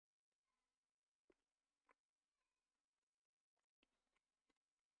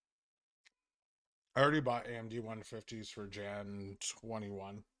I already bought AMD 150s for Jan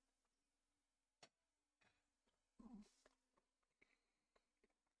 21.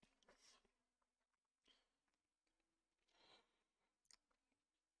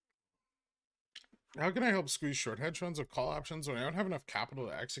 How can I help squeeze short hedge funds with call options when I don't have enough capital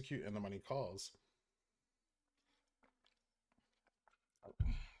to execute in the money calls?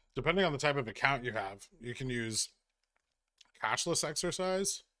 Depending on the type of account you have, you can use cashless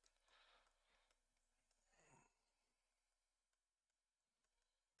exercise.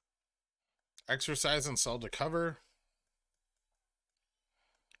 Exercise and sell to cover.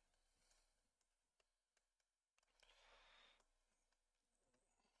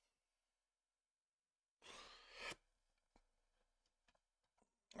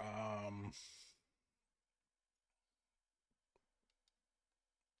 Um,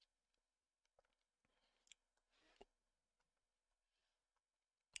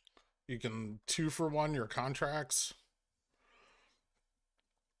 you can 2-for-1 your contracts,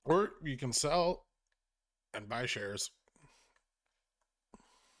 or you can sell and buy shares.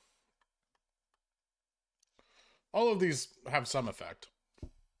 All of these have some effect.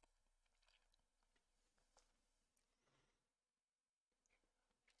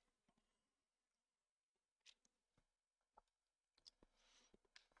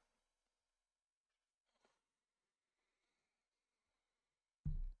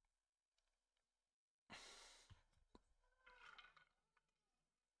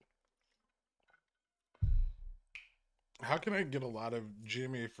 How can I get a lot of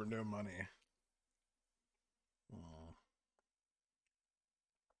GME for no money?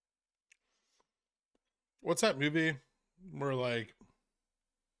 What's that movie where like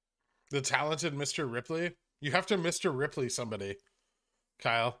the talented Mr. Ripley? You have to Mr. Ripley somebody,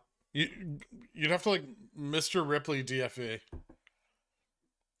 Kyle. You'd have to like Mr. Ripley DFE.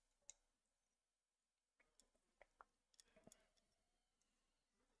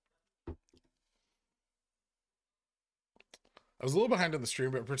 I was a little behind on the stream,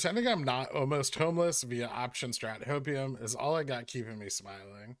 but pretending I'm not almost homeless via option strat hopium is all I got keeping me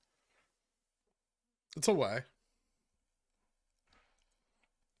smiling. It's a way.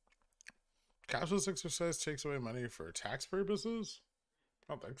 Cashless exercise takes away money for tax purposes?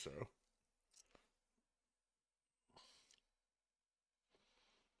 I don't think so.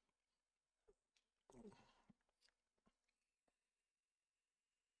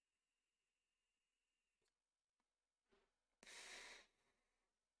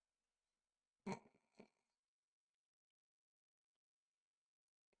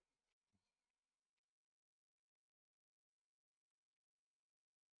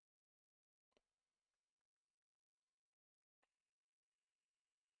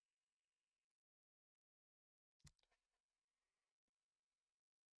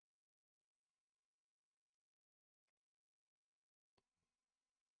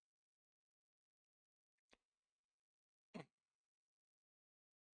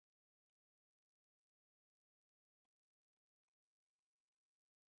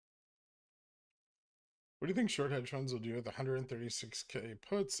 What do you think short hedge funds will do with 136K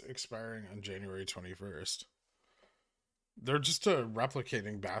puts expiring on January 21st? They're just a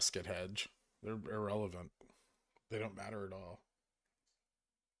replicating basket hedge. They're irrelevant. They don't matter at all.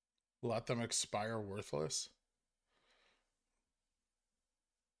 Let them expire worthless.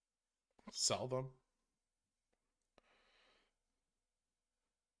 Sell them.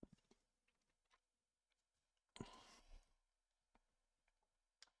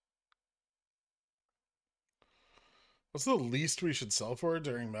 What's the least we should sell for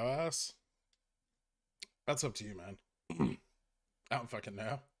during MOASS? That's up to you, man. I don't fucking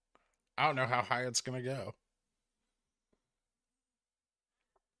know. I don't know how high it's gonna go.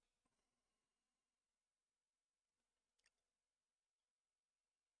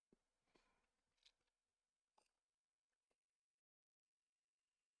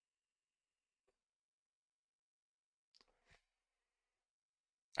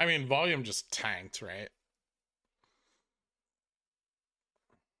 I mean, volume just tanked, right?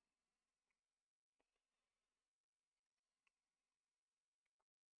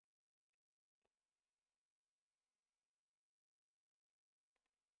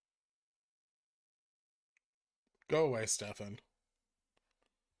 Go away, Stefan.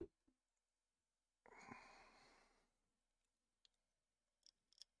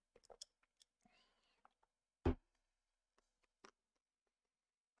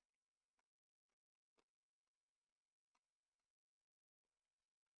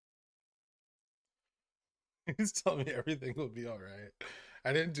 He's telling me everything will be all right.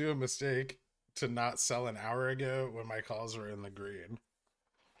 I didn't do a mistake to not sell an hour ago when my calls were in the green.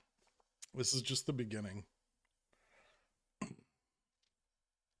 This is just the beginning.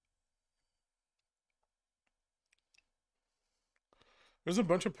 There's a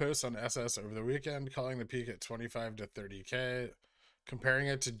bunch of posts on SS over the weekend calling the peak at 25 to 30K, comparing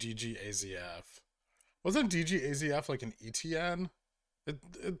it to DGAZF. Wasn't DGAZF like an ETN?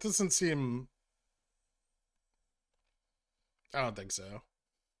 It doesn't seem... I don't think so.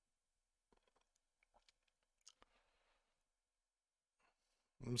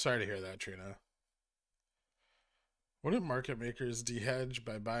 I'm sorry to hear that, Trina. Wouldn't market makers de-hedge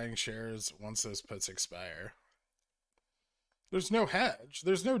by buying shares once those puts expire? There's no hedge.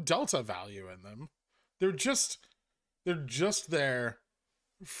 There's no delta value in them. They're just there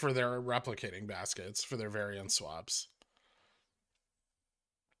for their replicating baskets, for their variance swaps.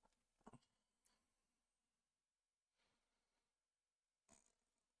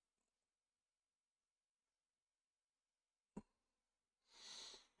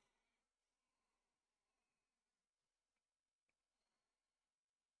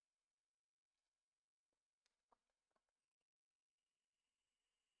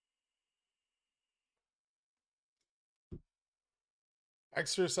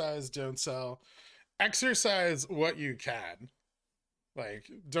 Exercise, don't sell. Exercise what you can.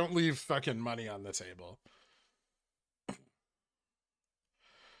 Like, don't leave fucking money on the table.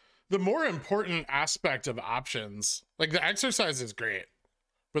 The more important aspect of options, like the exercise is great,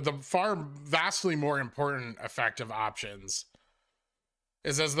 but the vastly more important effect of options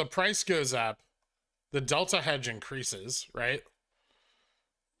is as the price goes up, the delta hedge increases, right?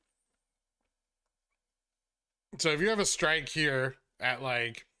 So if you have a strike here at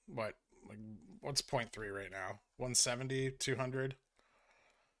like, what's 0.3 right now? 170, 200?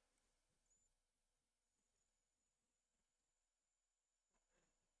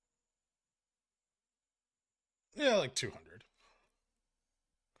 Yeah, like 200.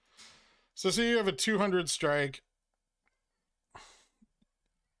 So you have a 200 strike,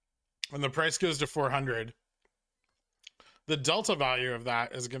 when the price goes to 400, the delta value of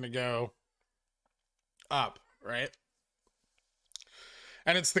that is going to go up, right?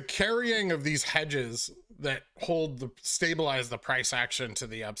 And it's the carrying of these hedges that stabilize the price action to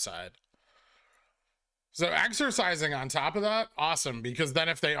the upside. So exercising on top of that, awesome, because then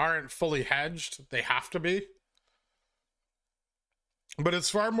if they aren't fully hedged, they have to be. But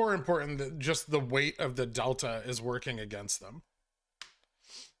it's far more important that just the weight of the delta is working against them.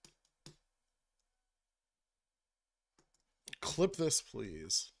 Clip this,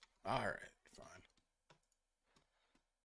 please. All right.